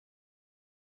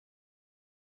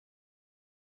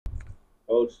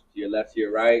coach to your left, to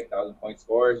your right, 1,000 point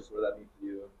scorers. What does that mean for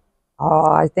you?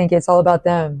 I think it's all about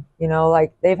them.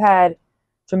 Like they've had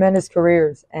tremendous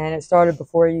careers, and it started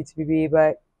before UTBB,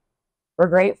 but we're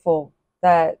grateful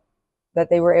that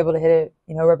they were able to hit it.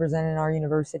 Representing our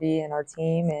university and our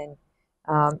team,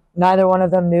 and neither one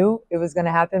of them knew it was going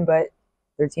to happen, but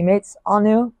their teammates all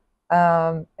knew,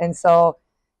 and so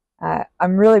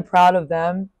I'm really proud of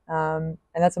them, and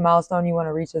that's a milestone you want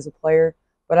to reach as a player.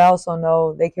 But I also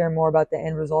know they care more about the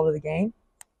end result of the game.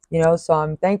 So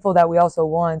I'm thankful that we also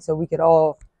won, so we could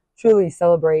all truly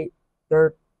celebrate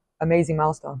their amazing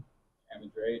milestone. Cam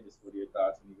and Dre, just what are your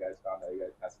thoughts when you guys found out you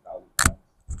guys passed 1,000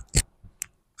 points?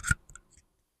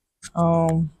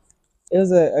 Um, it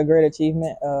was a great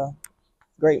achievement,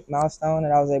 great milestone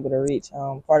that I was able to reach.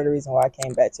 Part of the reason why I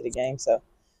came back to the game. So,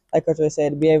 like Coach Ray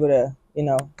said, to be able to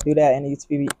do that in the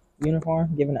UTP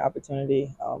uniform, given the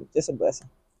opportunity, just a blessing.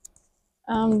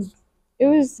 Um, it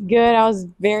was good. I was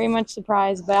very much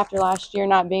surprised, but after last year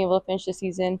not being able to finish the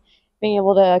season, being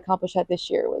able to accomplish that this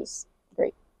year was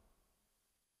great.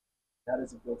 How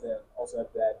does it feel to also have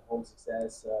that home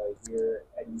success here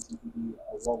at UTPB,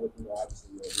 along with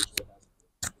obviously regional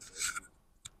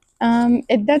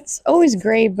basketball? That's always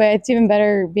great, but it's even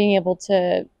better being able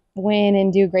to win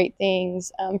and do great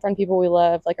things from people we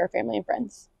love, like our family and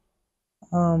friends.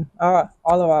 All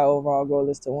of our overall goal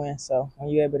is to win. So when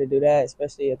you're able to do that,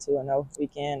 especially a 2-0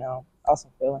 weekend,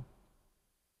 awesome feeling.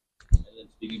 And then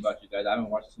speaking about you guys, I haven't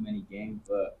watched too many games,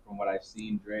 but from what I've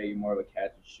seen, Dre, you're more of a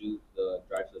catch and shoot, the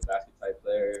drive to the basket type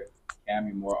player. Cam,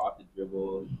 you're more off the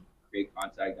dribble, create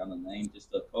contact down the lane.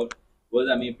 Just the coach. What does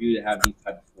that mean for you to have these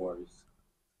type of fours?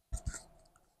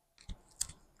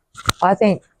 I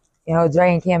think,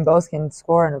 Dre and Cam both can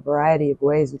score in a variety of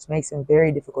ways, which makes them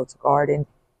very difficult to guard. And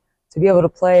to be able to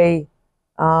play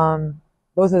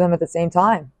both of them at the same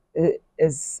time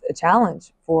is a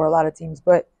challenge for a lot of teams.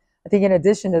 But I think in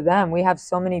addition to them, we have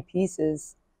so many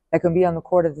pieces that can be on the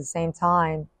court at the same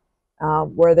time,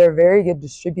 where they're very good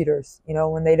distributors.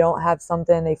 When they don't have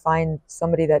something, they find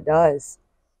somebody that does.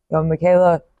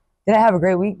 Michaela didn't have a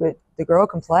great week, but the girl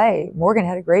can play. Morgan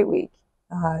had a great week.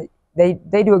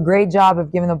 They do a great job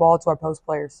of giving the ball to our post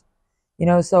players.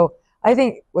 So I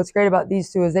think what's great about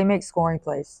these two is they make scoring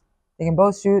plays. They can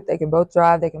both shoot, they can both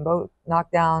drive, they can both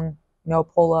knock down,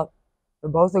 pull up.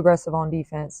 They're both aggressive on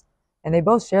defense, and they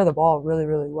both share the ball really,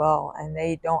 really well. And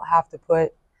they don't have to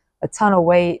put a ton of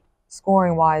weight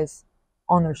scoring wise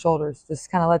on their shoulders. Just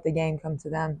kind of let the game come to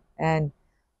them. And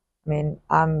I mean,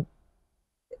 I'm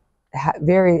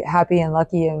very happy and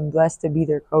lucky and blessed to be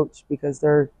their coach, because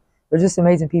they're just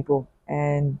amazing people,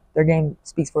 and their game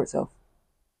speaks for itself.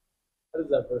 What is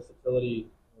that versatility?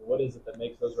 What is it that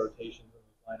makes those rotations in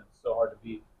those lineups so hard to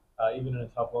beat, even in a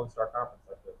tough Lone Star conference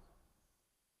like this?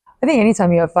 I think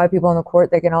anytime you have five people on the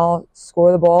court that can all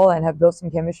score the ball and have built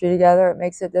some chemistry together, it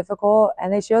makes it difficult.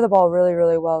 And they share the ball really,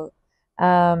 really well.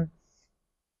 Um,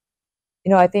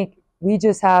 I think we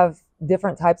just have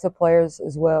different types of players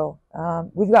as well.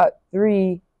 We've got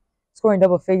three scoring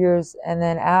double figures, and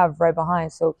then Av right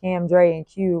behind. So Cam, Dre, and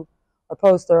Q, our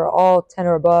posts are all 10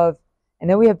 or above. And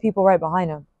then we have people right behind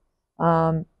them.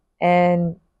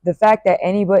 And the fact that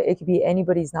it could be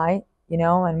anybody's night,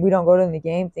 and we don't go to the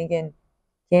game thinking,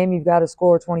 Cam, you've got to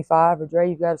score 25, or Dre,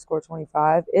 you've got to score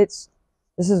 25. This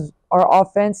is our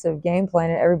offensive game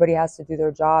plan, and everybody has to do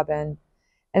their job, and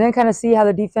then kind of see how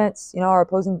the defense, our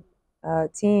opposing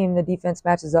team, the defense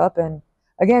matches up, and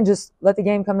again, just let the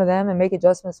game come to them and make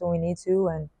adjustments when we need to.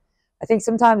 And I think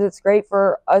sometimes it's great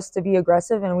for us to be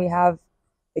aggressive, and we have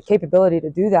the capability to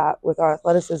do that with our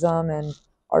athleticism and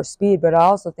our speed. But I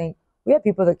also think we have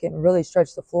people that can really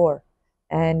stretch the floor,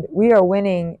 and we are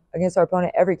winning against our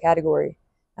opponent every category.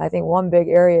 And I think one big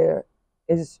area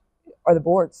are the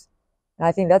boards, and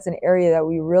I think that's an area that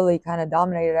we really kind of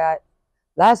dominated at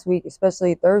last week,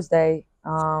 especially Thursday.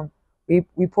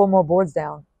 We pulled more boards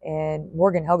down, and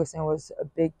Morgan Helgeson was a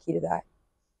big key to that.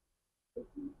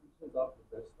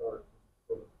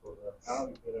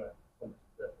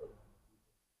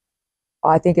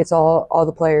 I think it's all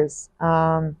the players.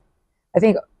 I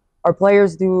think our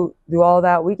players do all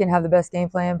that. We can have the best game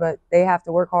plan, but they have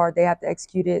to work hard. They have to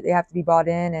execute it. They have to be bought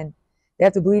in, and they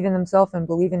have to believe in themselves and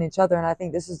believe in each other. And I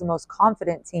think this is the most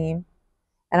confident team.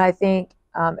 And I think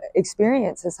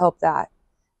experience has helped that.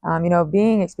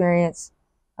 Being experienced,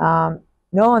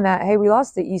 knowing that, hey, we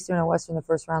lost to Eastern and Western the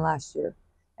first round last year,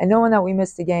 and knowing that we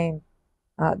missed the game,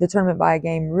 the tournament by a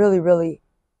game, really, really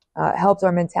helped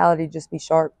our mentality just be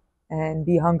sharp and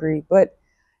be hungry. But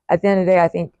at the end of the day, I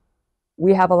think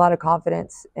we have a lot of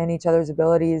confidence in each other's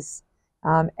abilities,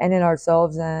 and in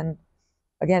ourselves. And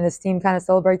again, this team kind of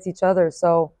celebrates each other.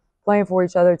 So playing for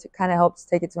each other to kind of helps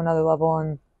take it to another level,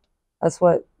 and that's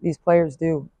what these players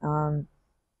do.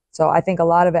 So I think a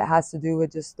lot of it has to do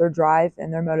with just their drive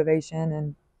and their motivation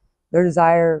and their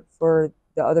desire for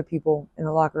the other people in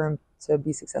the locker room to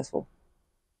be successful.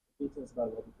 Details about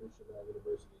Lubbock Christian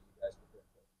University you guys prepare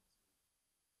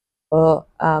Well,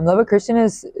 Lubbock Christian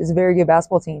is a very good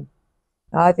basketball team.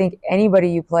 I think anybody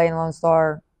you play in Lone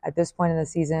Star at this point in the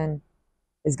season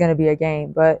is going to be a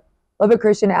game. But Lubbock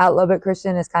Christian at Lubbock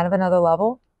Christian is kind of another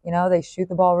level. They shoot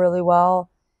the ball really well.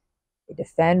 They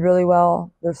defend really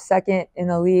well. They're second in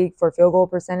the league for field goal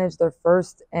percentage. They're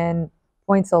first in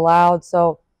points allowed.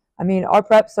 So, I mean, our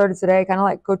prep started today, kind of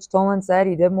like Coach Tolan said.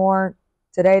 He did more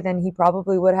today than he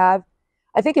probably would have.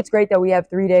 I think it's great that we have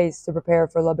 3 days to prepare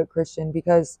for Lubbock Christian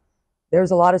because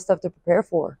there's a lot of stuff to prepare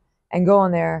for. And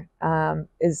going there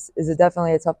is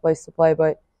definitely a tough place to play.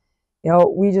 But,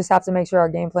 we just have to make sure our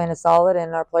game plan is solid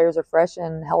and our players are fresh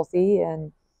and healthy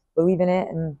and believe in it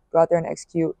and go out there and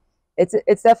execute.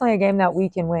 It's definitely a game that we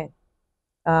can win.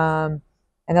 And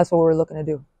that's what we're looking to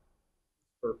do.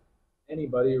 For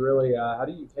anybody, really, how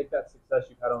do you take that success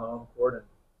you've had on the home court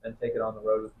and take it on the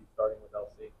road with you starting with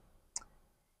LC?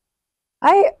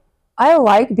 I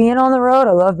like being on the road.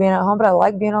 I love being at home, but I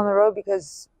like being on the road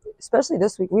because, especially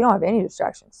this week, we don't have any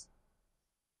distractions.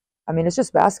 I mean, it's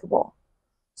just basketball.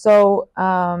 So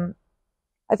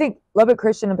I think Lubbock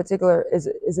Christian in particular is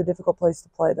a difficult place to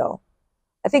play, though.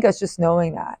 I think it's just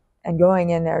knowing that and going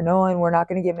in there, knowing we're not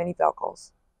going to get many foul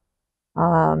calls,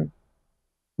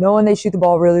 knowing they shoot the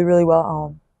ball really, really well at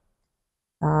home,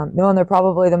 knowing they're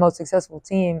probably the most successful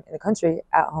team in the country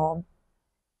at home,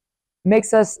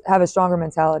 makes us have a stronger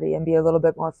mentality and be a little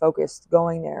bit more focused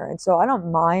going there. And so I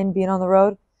don't mind being on the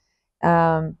road.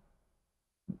 Home,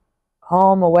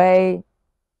 away,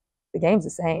 the game's the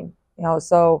same,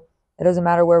 so it doesn't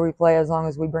matter where we play as long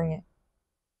as we bring it.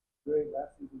 During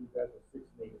last season, you guys were 6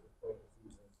 and 8 at the point of the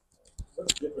season.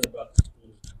 What's different about this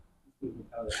team?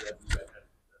 How that you guys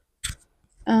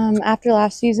had? After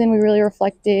last season, we really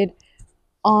reflected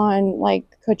on,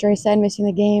 like Coach Ray said, missing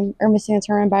the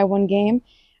tournament by 1 game.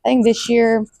 I think this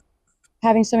year,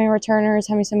 having so many returners,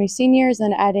 having so many seniors,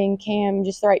 and adding Cam,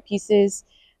 just the right pieces,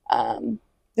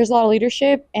 there's a lot of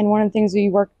leadership, and one of the things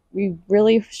we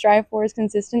really strive for is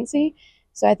consistency.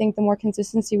 So I think the more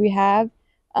consistency we have,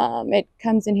 it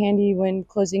comes in handy when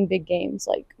closing big games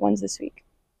like ones this week.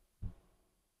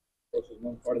 Coach, there's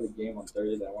one part of the game on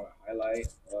Thursday that I want to highlight.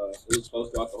 It was close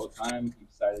throughout the whole time. You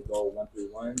decided to go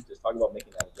 1-3-1. Just talk about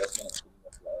making that adjustment and speaking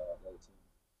up the other team.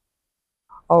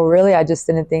 Oh, really? I just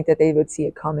didn't think that they would see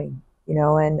it coming,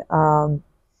 and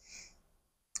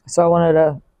so I wanted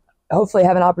to hopefully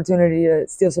have an opportunity to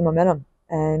steal some momentum.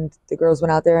 And the girls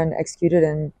went out there and executed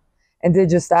and did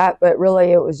just that. But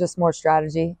really, it was just more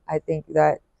strategy. I think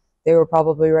that they were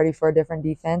probably ready for a different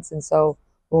defense. And so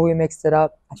when we mixed it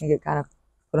up, I think it kind of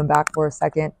put them back for a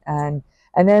second. And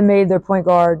then made their point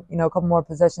guard, a couple more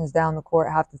possessions down the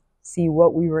court, have to see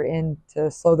what we were in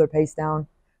to slow their pace down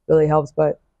really helps.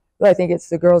 But really, I think it's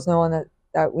the girls knowing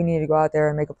that we need to go out there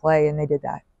and make a play, and they did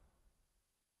that.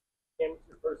 Cam, it's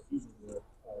your first season here.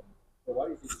 So why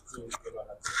do you think the team came out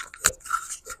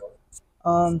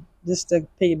Just to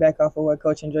piggyback off of what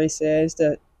Coach Andre says,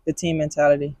 the team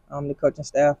mentality, the coaching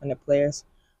staff and the players,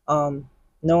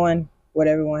 knowing what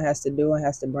everyone has to do and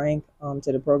has to bring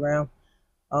to the program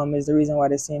is the reason why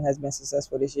this team has been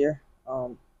successful this year.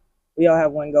 We all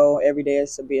have one goal every day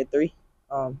is to be a 3.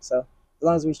 So as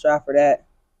long as we strive for that,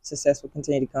 success will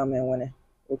continue to come and winning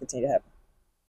will continue to happen.